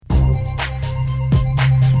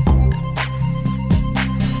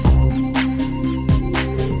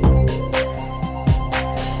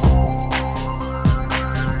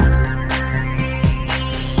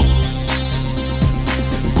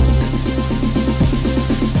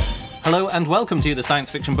Hello and welcome to the Science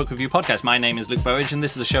Fiction Book Review Podcast. My name is Luke Burridge and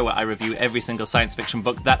this is a show where I review every single science fiction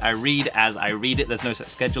book that I read as I read it. There's no set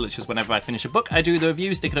schedule, it's just whenever I finish a book, I do the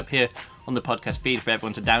review, stick it up here on the podcast feed for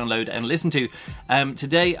everyone to download and listen to.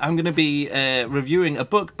 Today I'm going to be reviewing a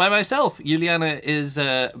book by myself. Juliana is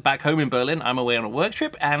back home in Berlin. I'm away on a work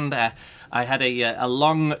trip and I had a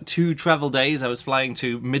long 2 travel days. I was flying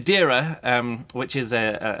to Madeira, which is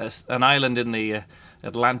an island in the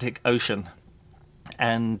Atlantic Ocean.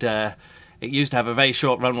 And it used to have a very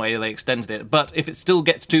short runway, they extended it. But if it still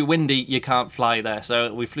gets too windy, you can't fly there.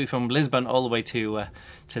 So we flew from Lisbon all the way to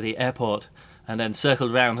the airport and then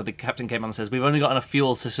circled around. And the captain came on and says, we've only got enough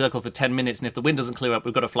fuel to circle for 10 minutes. And if the wind doesn't clear up,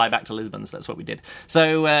 we've got to fly back to Lisbon. So that's what we did.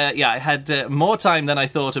 So, I had more time than I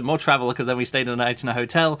thought and more travel because then we stayed a night in a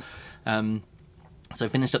hotel. So I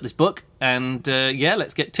finished up this book. And,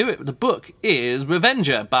 let's get to it. The book is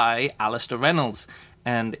Revenger by Alastair Reynolds.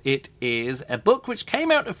 And it is a book which came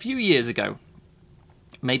out a few years ago,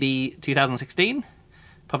 maybe 2016,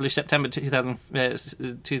 published September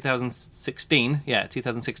 2016. Yeah,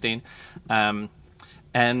 2016.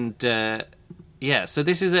 So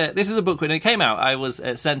this is a book. When it came out, I was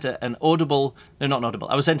sent an Audible. No, not an Audible.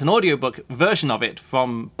 I was sent an audiobook version of it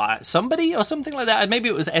by somebody or something like that. Maybe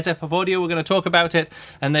it was SF Audio. We're going to talk about it,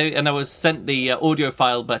 and I was sent the audio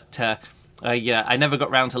file, but. I never got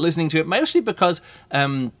round to listening to it, mostly because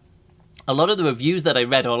a lot of the reviews that I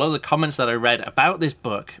read, or a lot of the comments that I read about this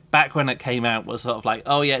book, back when it came out, was sort of like,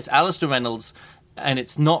 oh yeah, it's Alastair Reynolds, and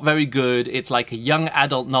it's not very good, it's like a young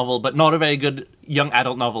adult novel, but not a very good young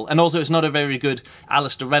adult novel, and also it's not a very good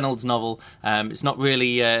Alastair Reynolds novel, it's not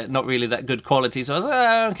really that good quality, so I was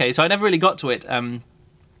like, okay, so I never really got to it,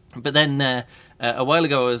 but then a while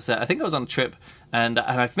ago, I think I was on a trip, and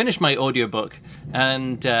I finished my audiobook,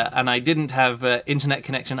 and I didn't have internet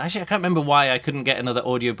connection. Actually, I can't remember why I couldn't get another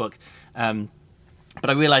audiobook, but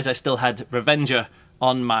I realised I still had Revenger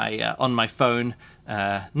on my phone,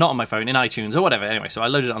 not on my phone, in iTunes or whatever. Anyway, so I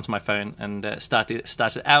loaded it onto my phone and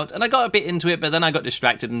started out, and I got a bit into it, but then I got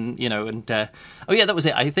distracted, and that was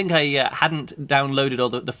it. I think I hadn't downloaded, or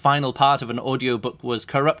the final part of an audiobook was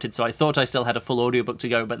corrupted, so I thought I still had a full audiobook to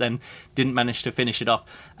go, but then didn't manage to finish it off.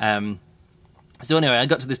 So anyway, I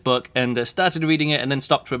got to this book and started reading it and then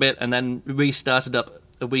stopped for a bit and then restarted up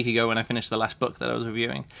a week ago when I finished the last book that I was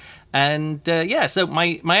reviewing. And so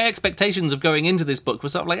my expectations of going into this book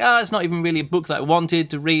was sort of like, it's not even really a book that I wanted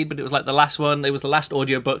to read, but it was like the last one. It was the last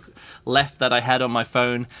audiobook left that I had on my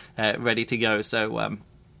phone ready to go. So,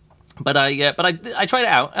 But I tried it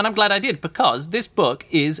out, and I'm glad I did, because this book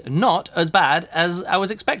is not as bad as I was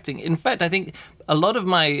expecting. In fact, I think a lot of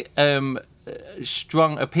my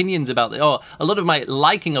strong opinions about it, or a lot of my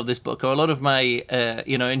liking of this book, or a lot of my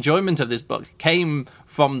enjoyment of this book came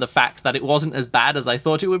from the fact that it wasn't as bad as I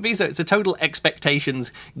thought it would be. So it's a total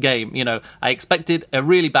expectations game. I expected a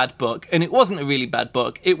really bad book, and it wasn't a really bad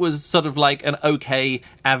book. It was sort of like an okay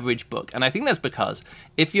average book, and I think that's because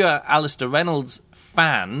if you're Alastair Reynolds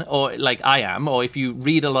fan, or like I am, or if you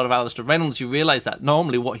read a lot of Alastair Reynolds, you realise that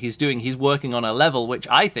normally what he's doing, he's working on a level which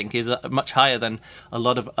I think is much higher than a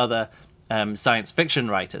lot of other science fiction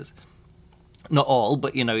writers. Not all,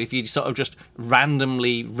 but if you sort of just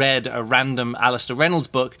randomly read a random Alastair Reynolds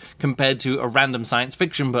book compared to a random science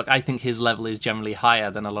fiction book, I think his level is generally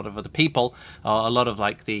higher than a lot of other people, or a lot of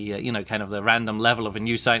like the kind of the random level of a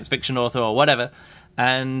new science fiction author or whatever.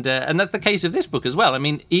 And that's the case of this book as well. I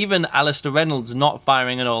mean, even Alastair Reynolds not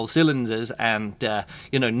firing on all cylinders and,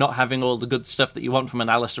 not having all the good stuff that you want from an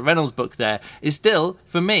Alastair Reynolds book there is still,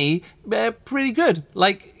 for me, pretty good.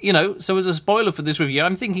 Like, so as a spoiler for this review,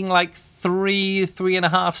 I'm thinking like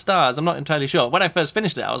 3.5 stars. I'm not entirely sure. When I first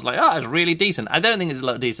finished it, I was like, it's really decent. I don't think it's a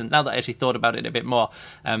lot decent now that I actually thought about it a bit more.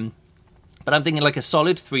 But I'm thinking like a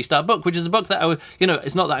solid 3-star book, which is a book that I would,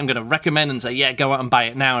 it's not that I'm going to recommend and say, yeah, go out and buy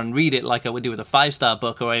it now and read it like I would do with a 5-star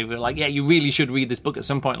book, or like, yeah, you really should read this book at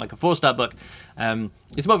some point, like a 4-star book.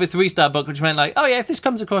 It's more of a 3-star book, which meant like, if this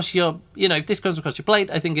comes across your plate,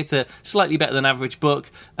 I think it's a slightly better than average book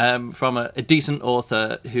from a decent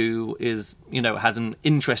author who is, has an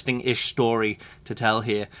interesting-ish story to tell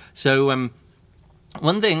here. So,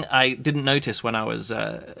 one thing I didn't notice when I was,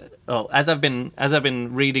 as I've been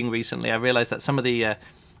reading recently, I realised that some of the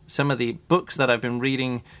books that I've been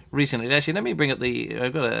reading recently. Actually, let me bring up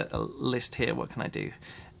I've got a list here. What can I do?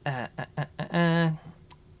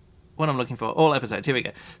 What I'm looking for, all episodes. Here we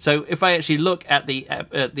go. So if I actually look at the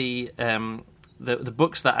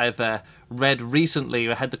books that I've read recently,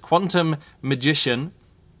 I had The Quantum Magician,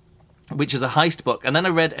 which is a heist book. And then I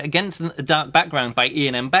read Against a Dark Background by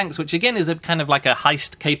Iain M. Banks, which again is a kind of like a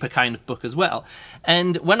heist caper kind of book as well.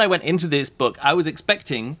 And when I went into this book, I was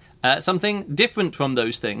expecting something different from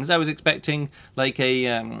those things. I was expecting like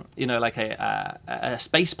a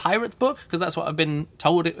space pirate book, because that's what I've been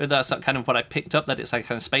told. That's kind of what I picked up, that it's like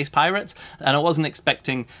kind of space pirates, and I wasn't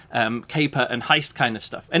expecting caper and heist kind of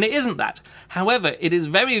stuff. And it isn't that. However, it is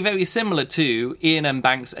very, very similar to Iain M.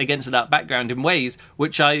 Banks' Against a Dark Background in ways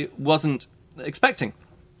which I wasn't expecting.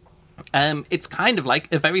 It's kind of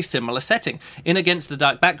like a very similar setting. In Against the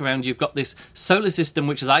Dark Background, you've got this solar system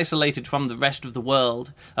which is isolated from the rest of the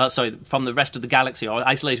world, from the rest of the galaxy, or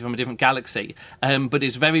isolated from a different galaxy, but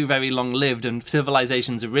is very, very long-lived, and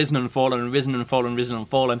civilizations have risen and fallen, and risen and fallen, risen and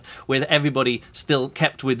fallen, with everybody still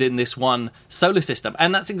kept within this one solar system.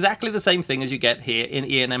 And that's exactly the same thing as you get here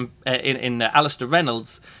in Alistair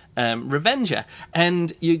Reynolds' Revenger.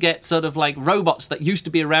 And you get sort of like robots that used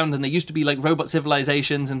to be around, and there used to be like robot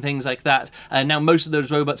civilizations and things like that. Now most of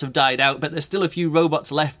those robots have died out, but there's still a few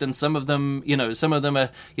robots left, and some of them are,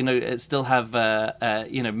 still have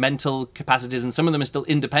mental capacities, and some of them are still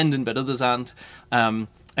independent, but others aren't.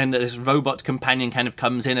 And this robot companion kind of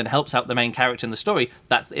comes in and helps out the main character in the story.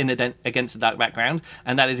 That's in Against the Dark Background,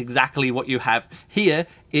 and that is exactly what you have here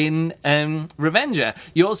in Revenger.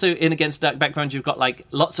 You also, in Against the Dark Background, you've got like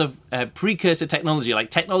lots of precursor technology, like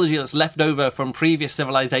technology that's left over from previous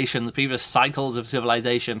civilizations, previous cycles of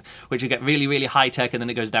civilization, which you get really, really high-tech, and then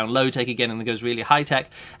it goes down low-tech again, and then it goes really high-tech,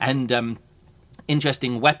 and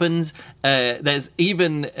interesting weapons. There's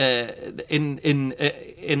even in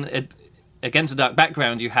Against the Dark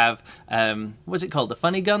Background, you have what's it called? The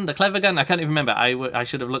funny gun, the clever gun. I can't even remember. I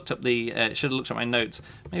should have looked up my notes.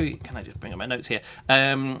 Maybe can I just bring up my notes here?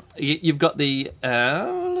 You've got the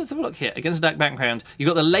let's have a look here. Against the Dark Background, you've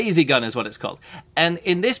got the lazy gun, is what it's called. And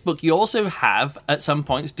in this book, you also have at some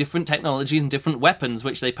points different technologies and different weapons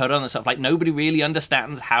which they put on and stuff. Like nobody really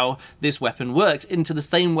understands how this weapon works, into the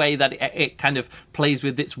same way that it kind of plays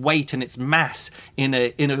with its weight and its mass in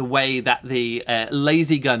a way that the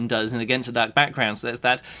lazy gun does in Against the Dark Background. So there's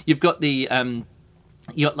that. You've got the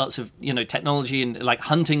you got lots of technology and like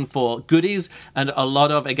hunting for goodies, and a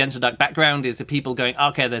lot of Against the Dark Background is the people going,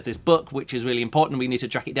 okay, there's this book which is really important, we need to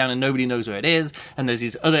track it down, and nobody knows where it is, and there's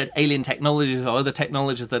these other alien technologies or other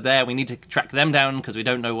technologies that are there, we need to track them down because we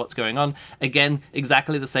don't know what's going on. Again,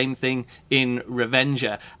 exactly the same thing in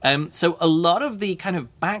Revenger. So a lot of the kind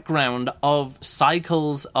of background of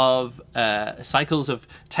cycles of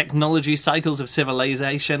technology, cycles of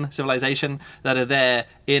civilization that are there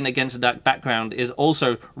in Against the Dark Background is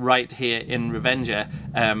also right here in Revenger.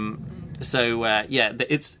 In this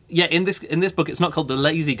book it's not called the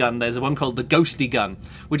lazy gun. There's one called the ghosty gun,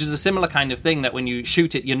 which is a similar kind of thing, that when you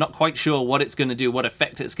shoot it, you're not quite sure what it's going to do, what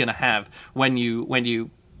effect it's going to have when you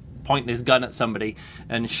point this gun at somebody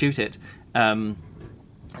and shoot it.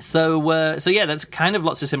 So that's kind of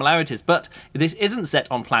lots of similarities, but this isn't set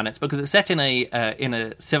on planets because it's set in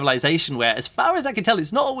a civilization where, as far as I can tell,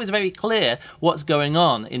 it's not always very clear what's going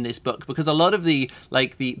on in this book, because a lot of the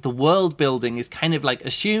world building is kind of like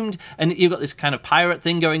assumed, and you've got this kind of pirate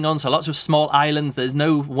thing going on, so lots of small islands. There's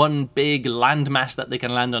no one big landmass that they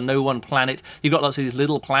can land on, no one planet. You've got lots of these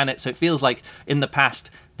little planets, so it feels like in the past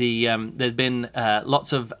there's been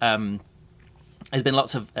lots of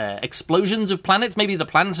explosions of planets. Maybe the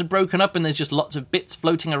planets are broken up and there's just lots of bits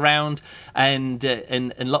floating around, and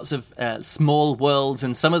lots of small worlds,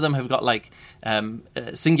 and some of them have got like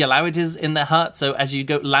singularities in their heart. So as you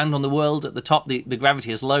go land on the world at the top, the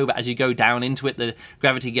gravity is low, but as you go down into it, the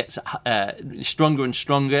gravity gets stronger and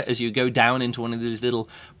stronger as you go down into one of these little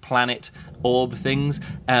planet orb things.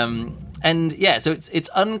 So it's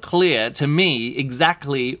unclear to me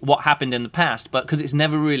exactly what happened in the past, but because it's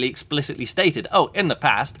never really explicitly stated. Oh, in the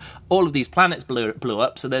past, all of these planets blew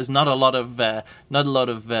up, so there's not a lot of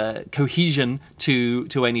cohesion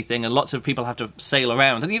to anything, and lots of people have to sail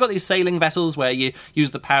around. And you've got these sailing vessels where you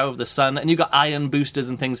use the power of the sun, and you've got ion boosters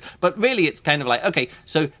and things. But really, it's kind of like, okay,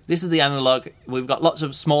 so this is the analog. We've got lots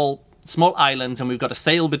of small islands, and we've got to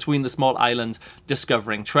sail between the small islands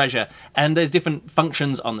discovering treasure, and there's different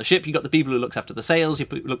functions on the ship. You've got the people who looks after the sails,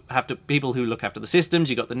 people who look after the systems,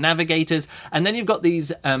 you've got the navigators, and then you've got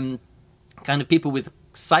these kind of people with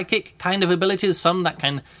psychic kind of abilities, some that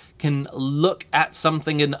can look at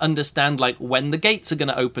something and understand like when the gates are going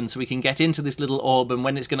to open so we can get into this little orb, and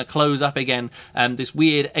when it's going to close up again. This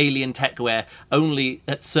weird alien tech where only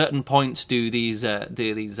at certain points do these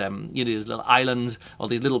little islands or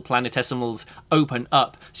these little planetesimals open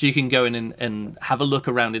up, so you can go in and have a look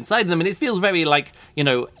around inside them. And it feels very like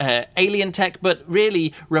alien tech, but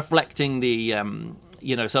really reflecting the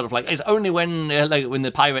sort of like, it's only when like when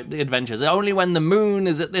the pirate adventures, only when the moon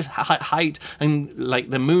is at this height and like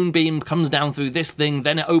the moonbeam comes down through this thing,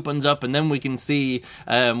 then it opens up and then we can see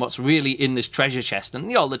what's really in this treasure chest,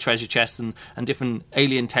 and all the treasure chests and different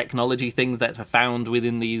alien technology things that are found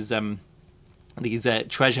within these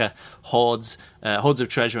treasure hordes of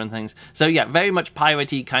treasure and things. So yeah, very much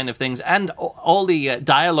piratey kind of things, and all the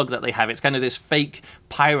dialogue that they have, it's kind of this fake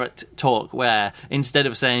pirate talk where instead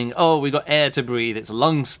of saying, oh, we got air to breathe, it's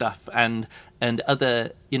long stuff and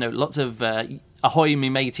other, lots of ahoy me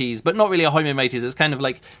mateys, but not really ahoy me mateys. It's kind of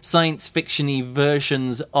like science fiction-y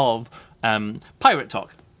versions of pirate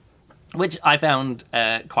talk, which I found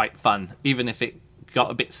quite fun, even if it got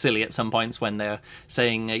a bit silly at some points when they're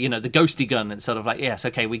saying, the ghosty gun. It's sort of like, yes,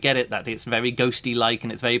 okay, we get it, that it's very ghosty-like,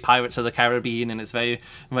 and it's very Pirates of the Caribbean, and it's very,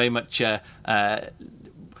 very much,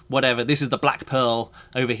 whatever, this is the Black Pearl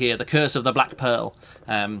over here, the Curse of the Black Pearl.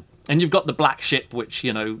 And you've got the black ship, which,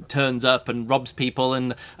 turns up and robs people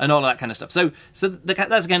and all of that kind of stuff. So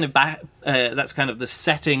that's kind of that's kind of the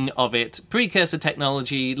setting of it. Precursor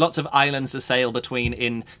technology, lots of islands to sail between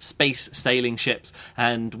in space sailing ships,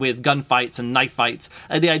 and with gunfights and knife fights.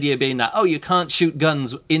 The idea being that, you can't shoot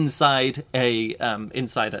guns inside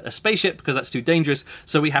a spaceship because that's too dangerous.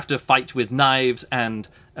 So we have to fight with knives and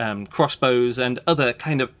crossbows and other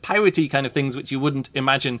kind of piratey kind of things, which you wouldn't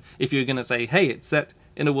imagine if you were going to say, hey, it's set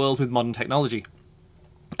in a world with modern technology.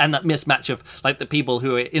 And that mismatch of, like, the people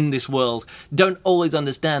who are in this world don't always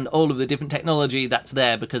understand all of the different technology that's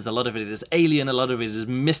there, because a lot of it is alien, a lot of it is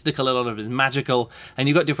mystical, a lot of it is magical, and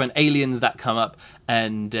you've got different aliens that come up,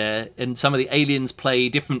 and some of the aliens play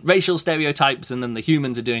different racial stereotypes, and then the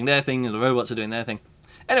humans are doing their thing, and the robots are doing their thing.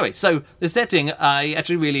 Anyway, so the setting I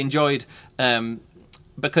actually really enjoyed,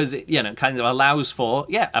 because it, kind of allows for,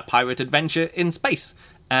 a pirate adventure in space.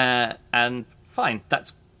 And fine,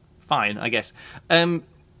 that's fine, I guess.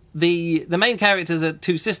 The main characters are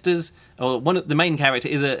two sisters, or the main character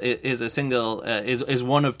is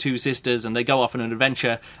one of two sisters, and they go off on an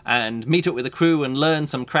adventure and meet up with a crew and learn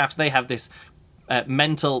some crafts. They have this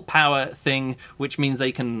mental power thing, which means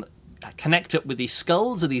they can connect up with these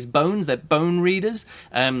skulls or these bones. They're bone readers,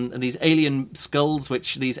 and these alien skulls,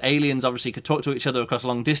 which these aliens obviously could talk to each other across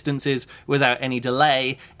long distances without any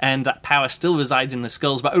delay, and that power still resides in the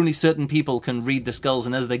skulls, but only certain people can read the skulls,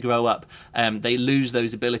 and as they grow up, they lose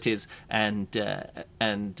those abilities and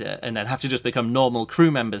then have to just become normal crew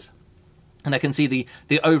members. And I can see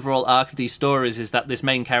the overall arc of these stories is that this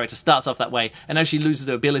main character starts off that way, and as she loses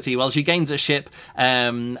her ability, she gains a ship,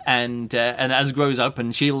 and as grows up,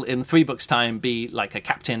 and she'll in 3 books' time be like a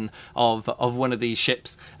captain of one of these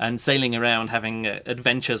ships and sailing around, having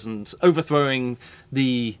adventures and overthrowing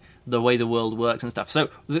the way the world works and stuff. So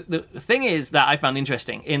the thing is that I found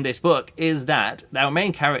interesting in this book is that our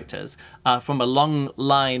main characters are from a long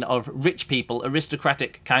line of rich people,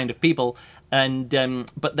 aristocratic kind of people, and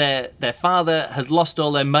but their father has lost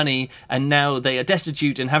all their money, and now they are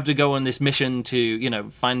destitute and have to go on this mission to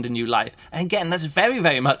find a new life. And again, that's very,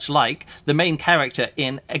 very much like the main character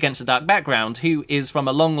in Against a Dark Background, who is from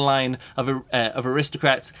a long line of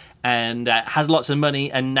aristocrats and has lots of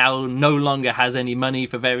money, and now no longer has any money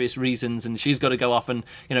for various reasons, and she's got to go off and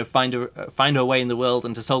find her way in the world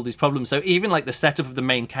and to solve these problems. So even like the setup of the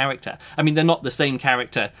main character, I mean, they're not the same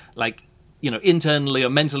character, like internally or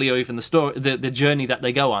mentally, or even the story, the journey that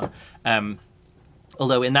they go on.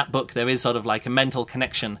 Although in that book there is sort of like a mental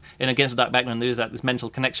connection. In Against a Dark Background there is this mental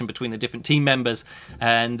connection between the different team members,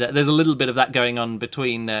 and there's a little bit of that going on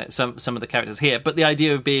between some of the characters here. But the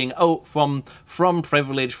idea of being from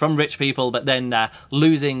privilege, from rich people, but then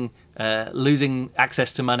losing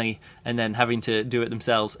access to money and then having to do it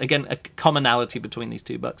themselves. Again, a commonality between these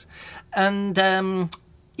two books. And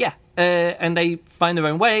and they find their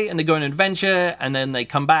own way, and they go on an adventure, and then they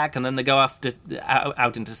come back, and then they go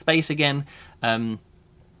out into space again.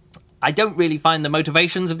 I don't really find the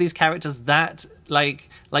motivations of these characters that like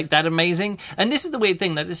that amazing. And this is the weird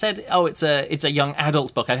thing that they said, it's a young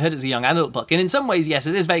adult book. I heard it's a young adult book, and in some ways, yes,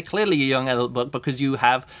 it is very clearly a young adult book, because you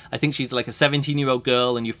have, I think she's like a 17-year-old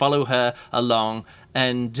girl, and you follow her along,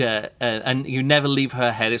 and you never leave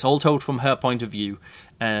her head. It's all told from her point of view.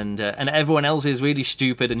 And everyone else is really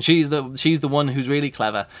stupid, and she's the one who's really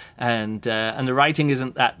clever, and the writing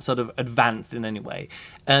isn't that sort of advanced in any way.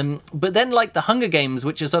 But then, like the Hunger Games,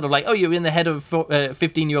 which is sort of like, you're in the head of a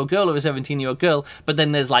 15-year-old girl or a 17-year-old girl, but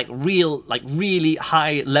then there's really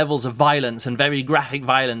high levels of violence and very graphic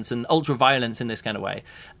violence and ultra violence in this kind of way.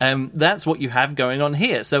 That's what you have going on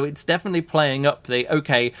here. So it's definitely playing up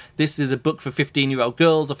this is a book for 15-year-old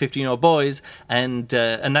girls or 15-year-old boys, and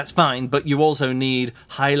that's fine. But you also need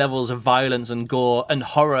high levels of violence and gore and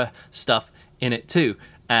horror stuff in it too.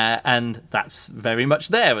 And that's very much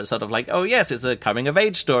there. It's sort of like, oh yes, it's a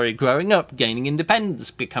coming-of-age story, growing up, gaining independence,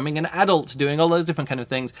 becoming an adult, doing all those different kind of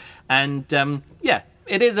things. And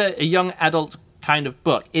it is a young adult kind of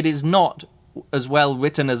book. It is not as well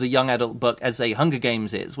written as a young adult book as, say, Hunger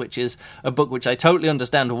Games is, which is a book which I totally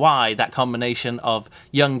understand why that combination of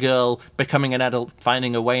young girl becoming an adult,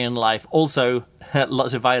 finding a way in life, also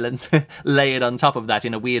lots of violence layered on top of that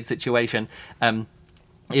in a weird situation.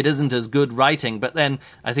 It isn't as good writing, but then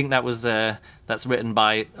I think that's written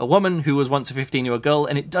by a woman who was once a 15-year-old girl,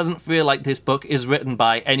 and it doesn't feel like this book is written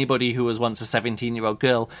by anybody who was once a 17-year-old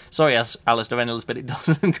girl. Sorry, Alistair Reynolds, but it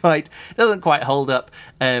doesn't quite hold up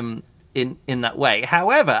in that way.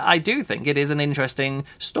 However, I do think it is an interesting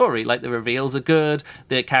story. Like, the reveals are good,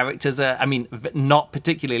 the characters are, not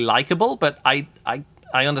particularly likable, but I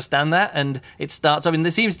understand that, and it starts.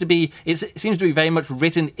 it seems to be very much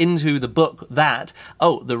written into the book that,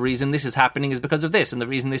 the reason this is happening is because of this, and the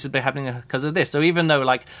reason this is happening because of this. So even though,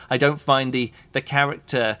 like, I don't find the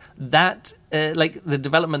character that the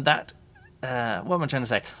development that what am I trying to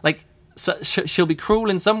say? Like, so she'll be cruel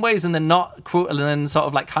in some ways and then not cruel, and then sort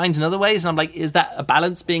of like kind in other ways. And I'm like, is that a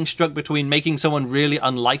balance being struck between making someone really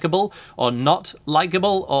unlikable or not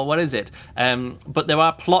likable, or what is it? But there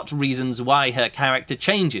are plot reasons why her character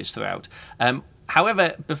changes throughout.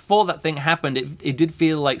 However, before that thing happened, it did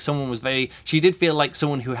feel like she did feel like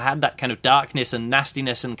someone who had that kind of darkness and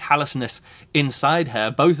nastiness and callousness inside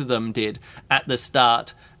her. Both of them did at the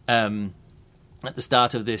start. At the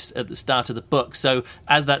start of the book. So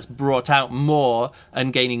as that's brought out more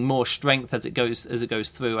and gaining more strength as it goes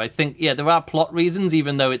through, I think there are plot reasons,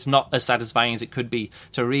 even though it's not as satisfying as it could be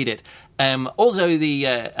to read it. Also,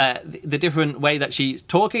 the different way that she's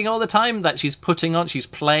talking all the time, that she's putting on, she's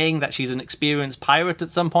playing that she's an experienced pirate at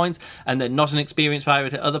some points, and then not an experienced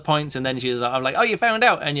pirate at other points, and then I'm like, oh, you found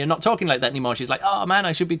out, and you're not talking like that anymore. She's like, oh man,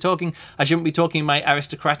 I shouldn't be talking my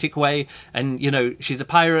aristocratic way, and she's a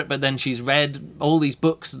pirate, but then she's read all these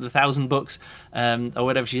books, the 1,000 books, or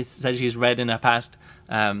whatever she said she's read in her past.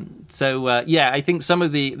 I think some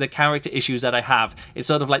of the character issues that I have, it's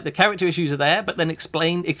sort of like the character issues are there, but then it's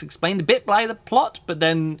explained a bit by the plot, but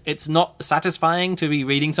then it's not satisfying to be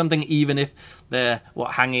reading something, even if they're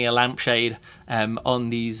hanging a lampshade on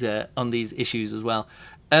these issues as well.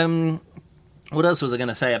 What else was I going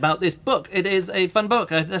to say about this book? It is a fun book.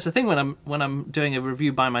 That's the thing when I'm doing a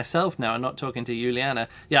review by myself now and not talking to Juliana.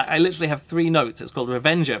 Yeah, I literally have 3 notes. It's called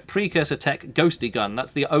Revenger, Precursor Tech, Ghosty Gun.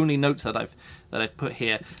 That's the only notes that I've put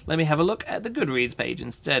here. Let me have a look at the Goodreads page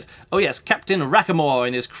instead. Oh yes, Captain Rackamore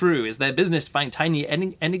and his crew. Is their business to find tiny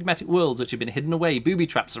enigmatic worlds which have been hidden away, booby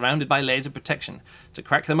traps surrounded by layers of protection, to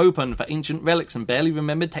crack them open for ancient relics and barely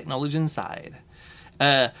remembered technology inside.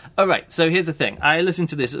 Alright, so here's the thing. I listened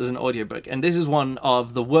to this as an audiobook, and this is one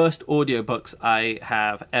of the worst audiobooks I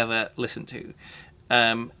have ever listened to.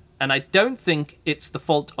 And I don't think it's the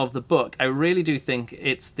fault of the book. I really do think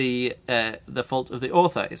it's the fault of the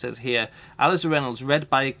author. It says here, Alistair Reynolds, read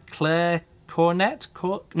by Claire Corbett.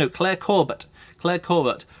 Claire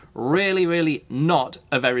Corbett. Really, really not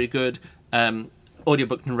a very good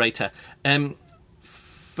audiobook narrator.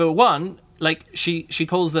 For one, like she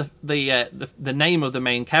calls the name of the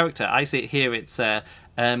main character. I see it here. It's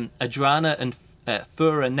Adrana and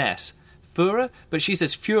Führer Ness. Führer, but she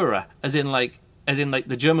says Führer, as in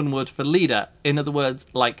the German word for leader. In other words,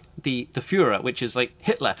 like the Führer, which is like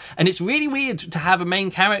Hitler. And it's really weird to have a main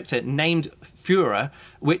character named Führer,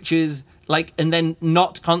 which is like, and then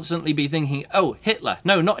not constantly be thinking, oh, Hitler.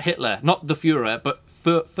 No, not Hitler, not the Führer, but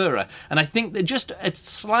Führer. And I think that just a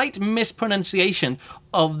slight mispronunciation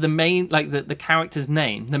of the main, like the character's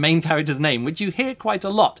name, the main character's name, which you hear quite a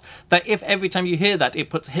lot. That if every time you hear that, it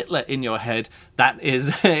puts Hitler in your head, that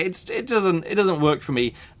is, it doesn't work for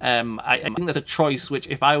me. I think that's a choice which,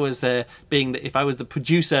 if I was the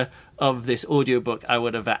producer of this audiobook, I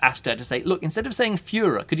would have asked her to say, look, instead of saying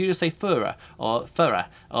Führer, could you just say Führer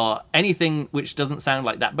or anything which doesn't sound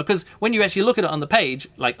like that? Because when you actually look at it on the page,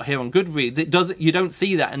 like here on Goodreads, you don't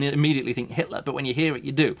see that and immediately think Hitler, but when you hear it,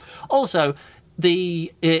 you do. Also,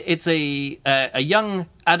 it's a young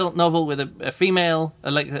adult novel with a female,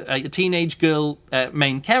 like a teenage girl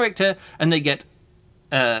main character, and they get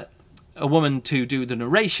a woman to do the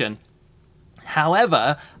narration.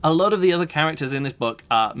 However, a lot of the other characters in this book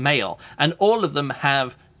are male, and all of them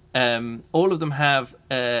have all of them have,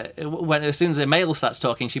 when as soon as a male starts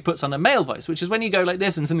talking, she puts on a male voice, which is when you go like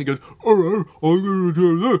this and suddenly goes, "Alright, I'm gonna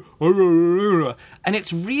do this," and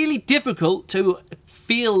it's really difficult to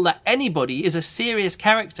feel that anybody is a serious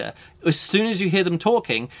character. As soon as you hear them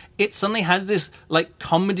talking, it suddenly has this like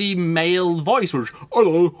comedy male voice, which,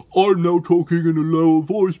 "Hello, I'm now talking in a lower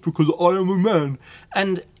voice because I am a man,"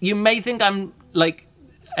 and you may think I'm like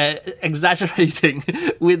exaggerating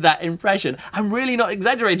with that impression. I'm really not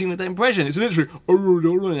exaggerating with that impression. It's literally,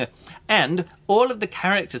 and all of the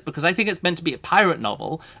characters, because I think it's meant to be a pirate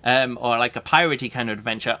novel, or like a piratey kind of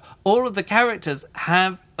adventure, all of the characters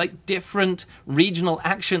have like different regional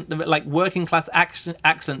accent, like working class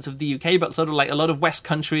accents of the UK, but sort of like a lot of West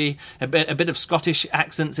Country, a bit of Scottish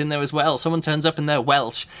accents in there as well. Someone turns up and they're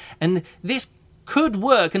Welsh, and this could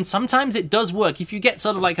work, and sometimes it does work. If you get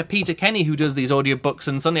sort of like a Peter Kenny who does these audiobooks,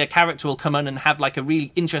 and suddenly a character will come on and have like a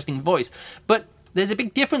really interesting voice. But there's a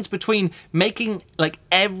big difference between making like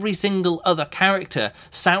every single other character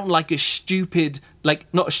sound like a stupid, like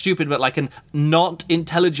not a stupid, but like an not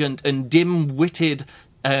intelligent and dim-witted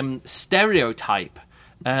stereotype,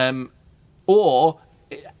 or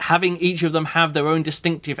having each of them have their own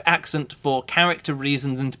distinctive accent for character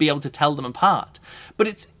reasons and to be able to tell them apart. But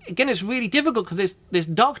it's really difficult because this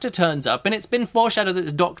doctor turns up, and it's been foreshadowed that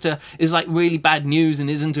this doctor is like really bad news and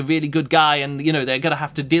isn't a really good guy, and you know they're going to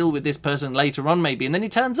have to deal with this person later on maybe, and then he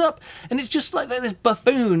turns up and it's just like this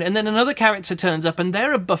buffoon, and then another character turns up and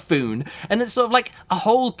they're a buffoon, and it's sort of like a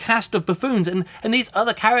whole cast of buffoons, and these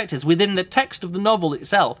other characters within the text of the novel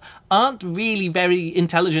itself aren't really very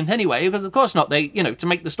intelligent anyway, because of course not. They, you know, to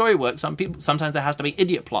make the story work, sometimes there has to be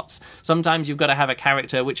idiot plots. Sometimes you've got to have a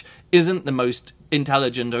character which isn't the most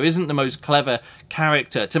intelligent or isn't the most clever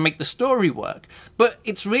character to make the story work. But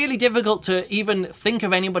it's really difficult to even think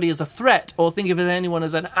of anybody as a threat, or think of anyone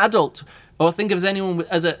as an adult, or think of anyone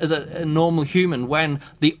as a normal human when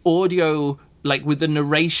the audio, like with the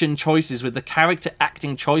narration choices, with the character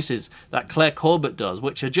acting choices that Claire Corbett does,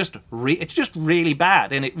 which are just it's just really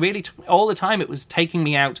bad, and it really all the time it was taking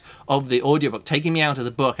me out of the audiobook, taking me out of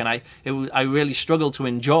the book, and I really struggled to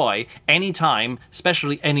enjoy any time,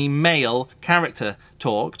 especially any male character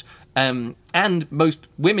talked, and most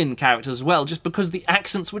women characters as well, just because the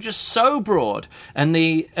accents were just so broad, and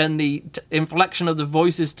the inflection of the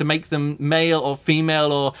voices to make them male or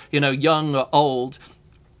female, or you know, young or old.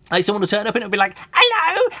 Like someone will turn up and it'll be like,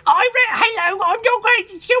 hello, I'm your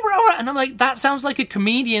great hero. And I'm like, that sounds like a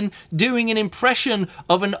comedian doing an impression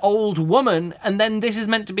of an old woman. And then this is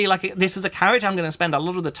meant to be like, this is a character I'm going to spend a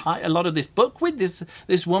lot of this book with,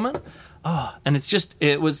 this woman. Oh, and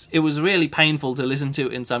it was really painful to listen to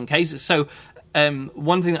in some cases. So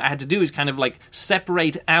one thing that I had to do is kind of like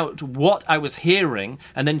separate out what I was hearing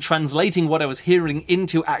and then translating what I was hearing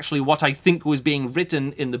into actually what I think was being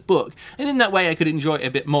written in the book. And in that way I could enjoy it a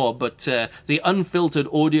bit more. But the unfiltered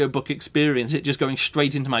audiobook experience, it just going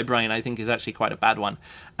straight into my brain, I think is actually quite a bad one.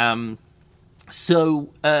 What else do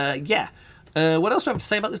I have to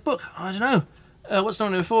say about this book? I don't know. What's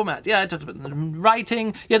the format? Yeah, I talked about the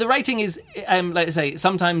writing. Yeah, the writing is, like I say,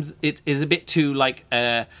 sometimes it is a bit too like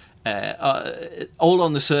all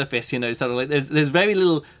on the surface, you know. Sort of like there's very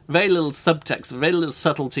little subtext, very little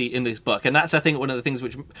subtlety in this book, and that's I think one of the things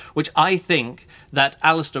which I think that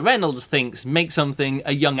Alistair Reynolds thinks makes something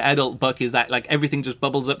a young adult book, is that like everything just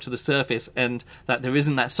bubbles up to the surface, and that there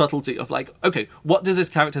isn't that subtlety of like, okay, what does this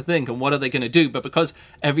character think and what are they going to do? But because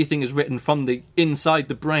everything is written from the inside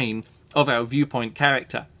the brain of our viewpoint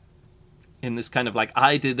character, in this kind of like,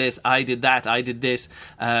 I did this, I did that, I did this,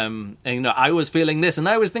 and you know, I was feeling this and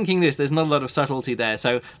I was thinking this. There's not a lot of subtlety there.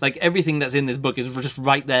 So like everything that's in this book is just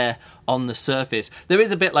right there on the surface. There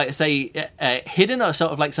is a bit, like I say, hidden, or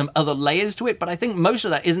sort of like some other layers to it, but I think most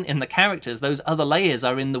of that isn't in the characters. Those other layers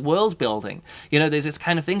are in the world building. You know, there's this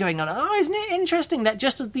kind of thing going on, oh, isn't it interesting that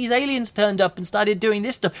just as these aliens turned up and started doing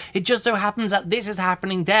this stuff, it just so happens that this is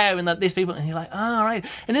happening there, and that this people, and you're like, oh, right.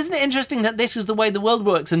 And isn't it interesting that this is the way the world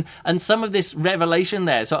works, and some of this revelation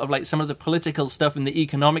there, sort of like some of the political stuff and the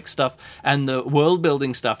economic stuff and the world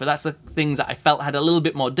building stuff, and that's the things that I felt had a little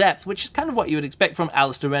bit more depth, which is kind of what you would expect from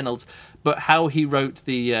Alistair Reynolds. But how he wrote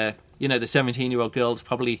the 17-year-old girl is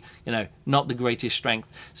probably, you know, not the greatest strength.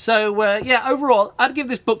 So overall I'd give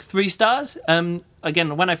this book 3 stars.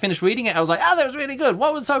 Again, when I finished reading it, I was like, that was really good.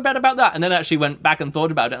 What was so bad about that? And then I actually went back and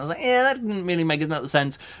thought about it. I was like, that didn't really make as much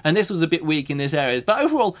sense. And this was a bit weak in this area. But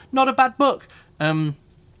overall, not a bad book.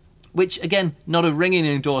 which, again, not a ringing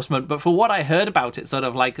endorsement, but for what I heard about it, sort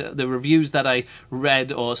of like the reviews that I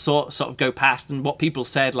read or saw sort of go past and what people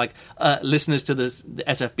said, like listeners to the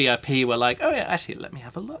SFBRP were like, oh yeah, actually, let me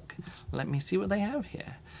have a look. Let me see what they have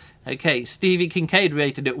here. Okay, Stevie Kincaid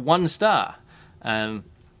rated it 1 star.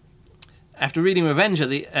 After reading Revenger,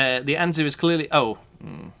 the answer is clearly...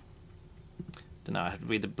 Don't know. I had to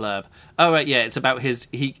read the blurb. Oh right, yeah, it's about his.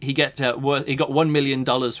 He got $1 million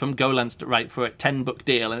from Gollancz to write for a 10-book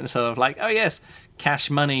deal, and it's sort of like, oh yes, cash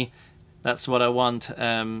money. That's what I want.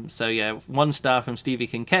 So yeah, 1 star from Stevie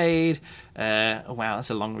Kincaid. Wow, that's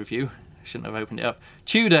a long review. I shouldn't have opened it up.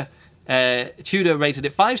 Tudor rated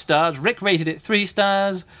it 5 stars. Rick rated it 3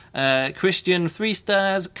 stars. Christian 3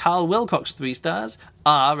 stars. Carl Wilcox 3 stars.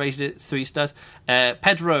 R rated it 3 stars.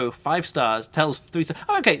 Pedro 5 stars. Tells 3 stars.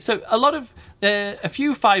 Oh, okay, so a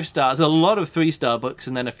few 5 stars, a lot of 3-star books,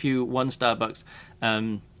 and then a few 1-star books.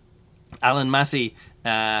 Alan Massey.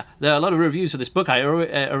 There are a lot of reviews for this book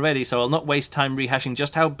already, so I'll not waste time rehashing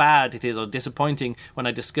just how bad it is or disappointing when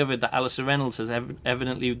I discovered that Alistair Reynolds has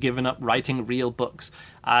evidently given up writing real books.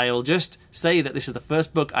 I'll just say that this is the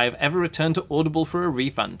first book I have ever returned to Audible for a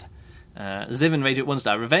refund. Zivan rated 1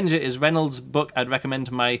 star. Revenger is Reynolds' book I'd recommend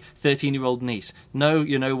to my 13-year-old niece. No,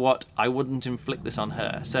 you know what? I wouldn't inflict this on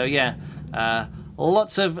her. So yeah,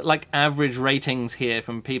 lots of like average ratings here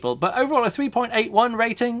from people, but overall a 3.81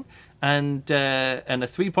 rating. And a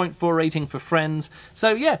 3.4 rating for Friends.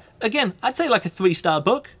 So yeah, again, I'd say like a 3-star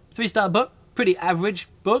book. 3-star book, pretty average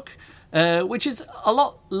book, which is a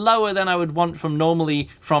lot lower than I would want normally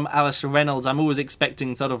from Alistair Reynolds. I'm always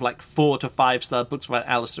expecting sort of like 4 to 5-star books by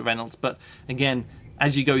Alistair Reynolds. But again,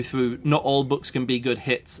 as you go through, not all books can be good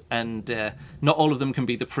hits, and not all of them can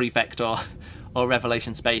be The Prefect or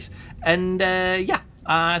Revelation Space. And yeah,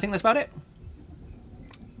 I think that's about it.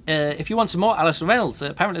 If you want some more Alistair Reynolds,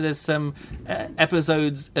 apparently there's some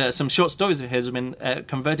episodes, some short stories of his have been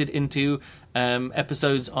converted into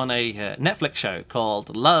episodes on a Netflix show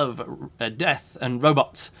called Love, Death and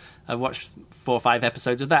Robots. I've watched 4 or 5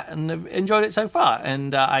 episodes of that and have enjoyed it so far.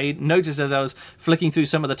 And I noticed as I was flicking through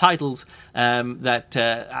some of the titles that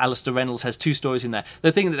Alistair Reynolds has 2 stories in there.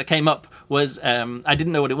 The thing that came up was I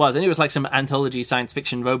didn't know what it was, and it was like some anthology science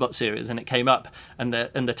fiction robot series, and it came up, and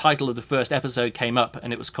the title of the first episode came up,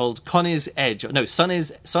 and it was called Sonny's Edge, and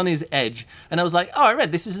I was like, oh, I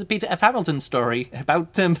read this is a Peter F. Hamilton story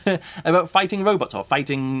about fighting robots or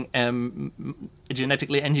fighting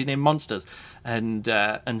genetically engineered monsters, and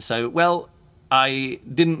so well. I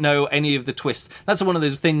didn't know any of the twists. That's one of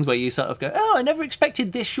those things where you sort of go, oh, I never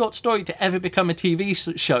expected this short story to ever become a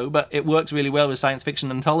TV show, but it works really well with science fiction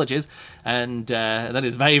anthologies, and that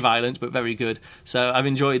is very violent, but very good. So I've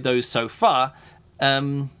enjoyed those so far.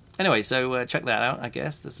 Anyway, so check that out, I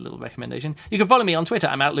guess. That's a little recommendation. You can follow me on Twitter.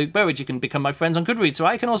 I'm @LukeBurridge. You can become my friends on Goodreads, so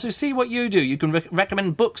I can also see what you do. You can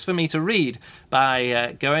recommend books for me to read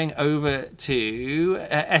by going over to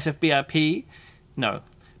SFBRP. No.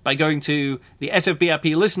 By going to the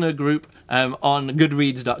SFBRP listener group on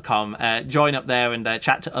goodreads.com. Join up there and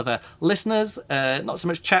chat to other listeners. Not so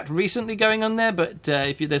much chat recently going on there, but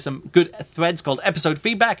there's some good threads called episode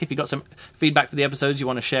feedback. If you've got some feedback for the episodes you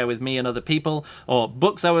want to share with me and other people, or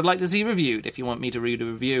books I would like to see reviewed, if you want me to read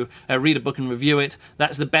a book and review it,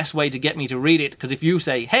 that's the best way to get me to read it, because if you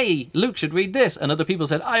say, hey, Luke should read this, and other people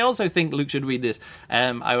said, I also think Luke should read this,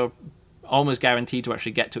 I will almost guaranteed to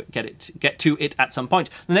actually get to it at some point.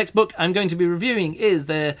 The next book I'm going to be reviewing is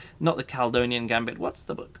not the Caledonian Gambit. What's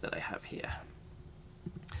the book that I have here?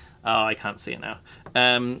 Oh, I can't see it now.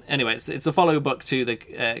 Anyway, it's a follow book to the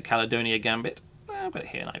Caledonia Gambit. I've got it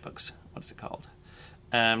here in iBooks. What is it called?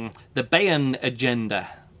 The Bayon Agenda.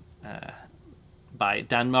 By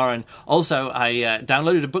Dan Moran. Also, I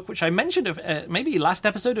downloaded a book which I mentioned maybe last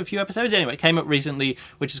episode, a few episodes. Anyway, it came up recently,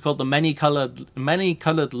 which is called The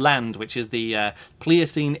Many-Colored Land, which is the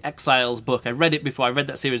Pliocene Exiles book. I read it before. I read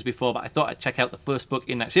that series before, but I thought I'd check out the first book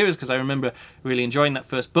in that series because I remember really enjoying that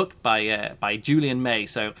first book by Julian May.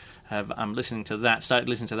 So I'm started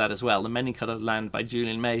listening to that as well. The Many-Colored Land by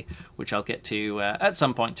Julian May, which I'll get to at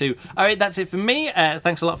some point too. All right, that's it for me.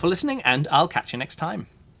 Thanks a lot for listening, and I'll catch you next time.